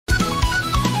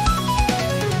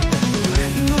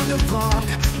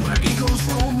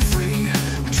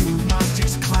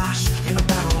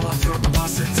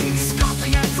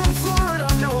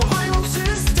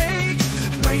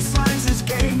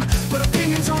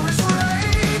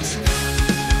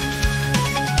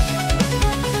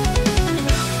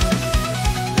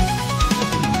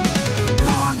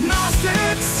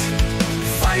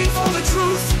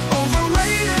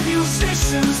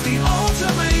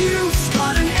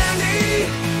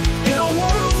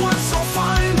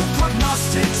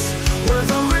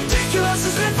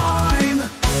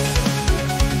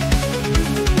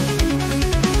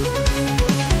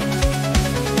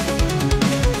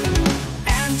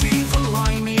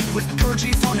with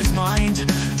Gurjeef on his mind,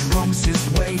 drums his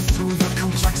way through the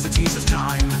complexities of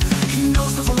time. He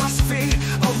knows the philosophy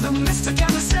of the mystic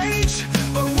and the sage,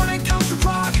 but when it comes to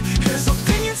Prog, his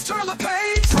opinions turn the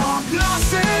page. Prog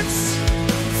Gnostics,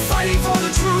 fighting for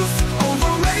the truth,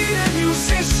 overrated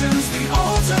musicians, the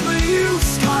ultimate youth,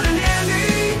 Scot and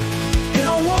Andy, in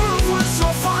a world worth so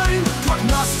fine. Prog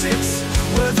Gnostics,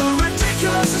 where the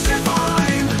ridiculous is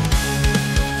divine.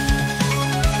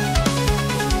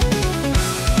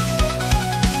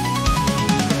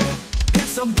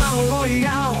 It's a battle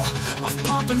royale of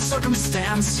pomp and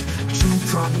circumstance, true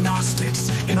prognostics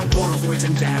in a war of wit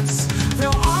and dance.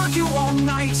 They'll argue all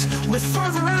night with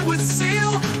fervor and with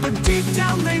zeal, but deep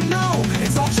down they know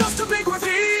it's all just a big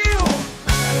reveal.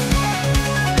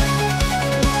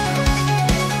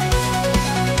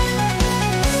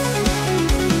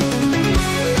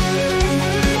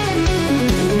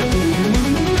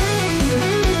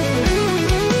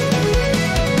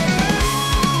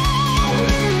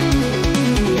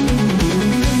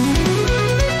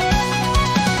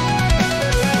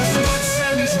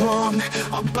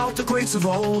 About the greats of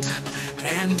old,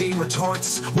 Andy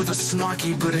retorts with a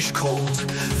snarky British cold.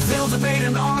 They'll debate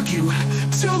and argue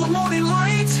till the morning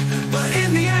light, but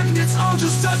in the end it's all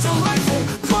just a delightful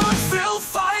blood-filled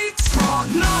fight.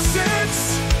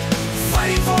 Prognostics,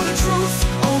 fighting for the truth,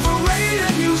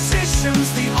 overrated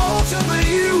musicians, the ultimate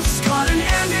youth, Scot and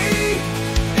Andy,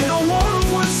 in a world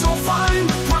worth so fine.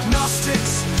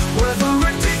 Prognostics, where the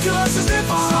ridiculous is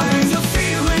divine. You're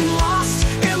feeling lost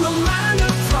in the land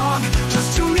of Prog,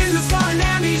 just tune in to Scot and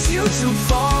Andy's YouTube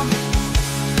vlog.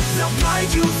 They'll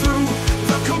guide you through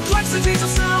the complexities of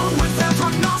sound with their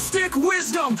prognostic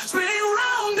wisdom.